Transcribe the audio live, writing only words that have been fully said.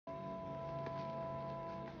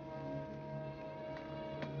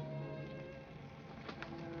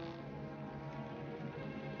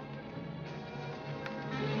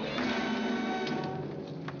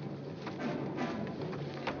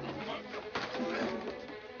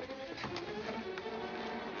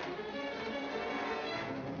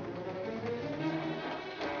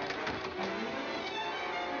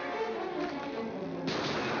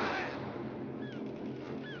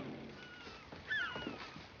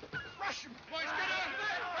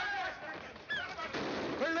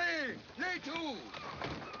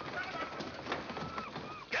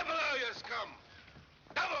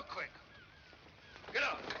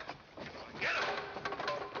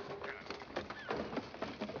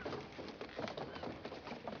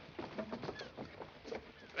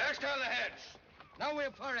down the heads. Now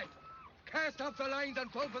we're for it. Cast off the lines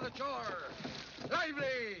and pull for the shore.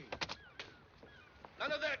 Lively!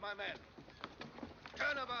 None of that, my men.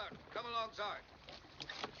 Turn about. Come alongside.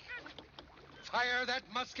 Fire that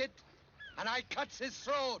musket, and I cuts his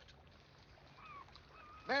throat.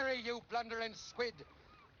 Mary, you blundering squid.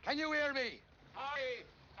 Can you hear me? I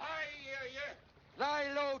hear you.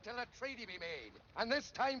 Lie low till a treaty be made, and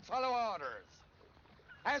this time follow orders.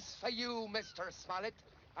 As for you, Mr. Smollett,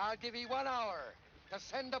 I'll give you 1 hour to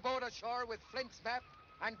send a boat ashore with Flint's map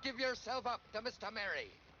and give yourself up to Mr. Mary.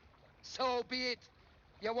 So be it.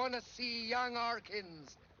 You want to see young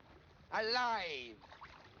Orkins alive.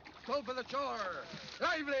 Pull for the shore.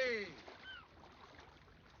 Lively!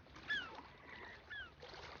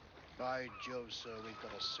 By Jove, sir, we've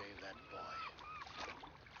got to save that boy.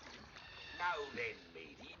 Now then,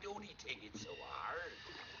 matey, don't he take it so hard?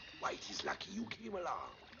 Why, 'tis lucky you came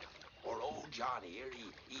along. Or old John here,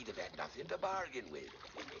 he'd have had nothing to bargain with.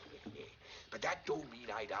 But that don't mean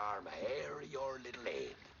I'd harm a hair of your little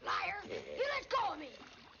head. Liar! You let go of me!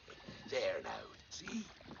 There now, see?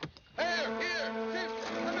 Here! Jim! Come here!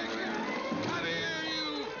 Come here,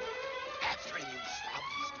 you! After him, you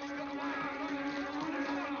slobs.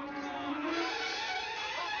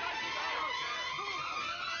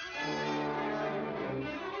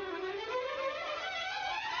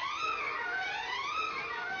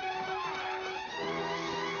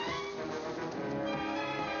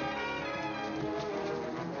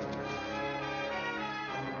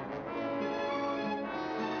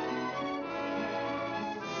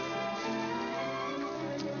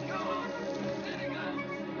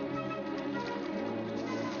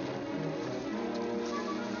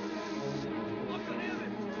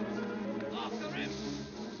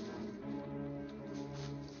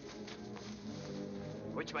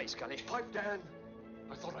 Which way, Scully? Pipe down.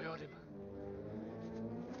 I thought I heard him.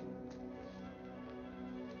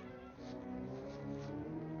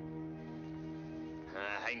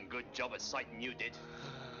 Hang good job at sighting you did.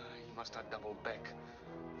 He must have doubled back.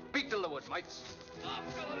 Beat the leeward, mates. Off,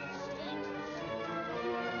 fellas!